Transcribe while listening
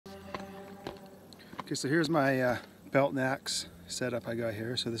Okay, so here's my belt and axe setup I got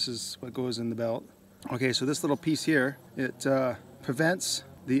here. So this is what goes in the belt. Okay, so this little piece here, it prevents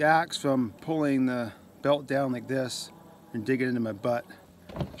the axe from pulling the belt down like this and digging into my butt.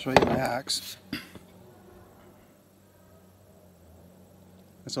 I'll show you my axe.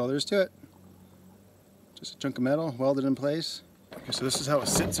 That's all there is to it. Just a chunk of metal welded in place. Okay, so this is how it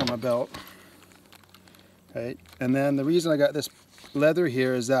sits on my belt. Right, and then the reason I got this leather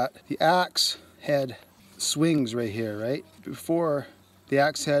here is that the axe head swings right here, right? Before, the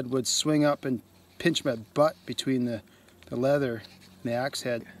axe head would swing up and pinch my butt between the leather and the axe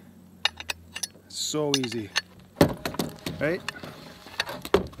head. So easy, right?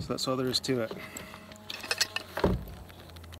 So that's all there is to it.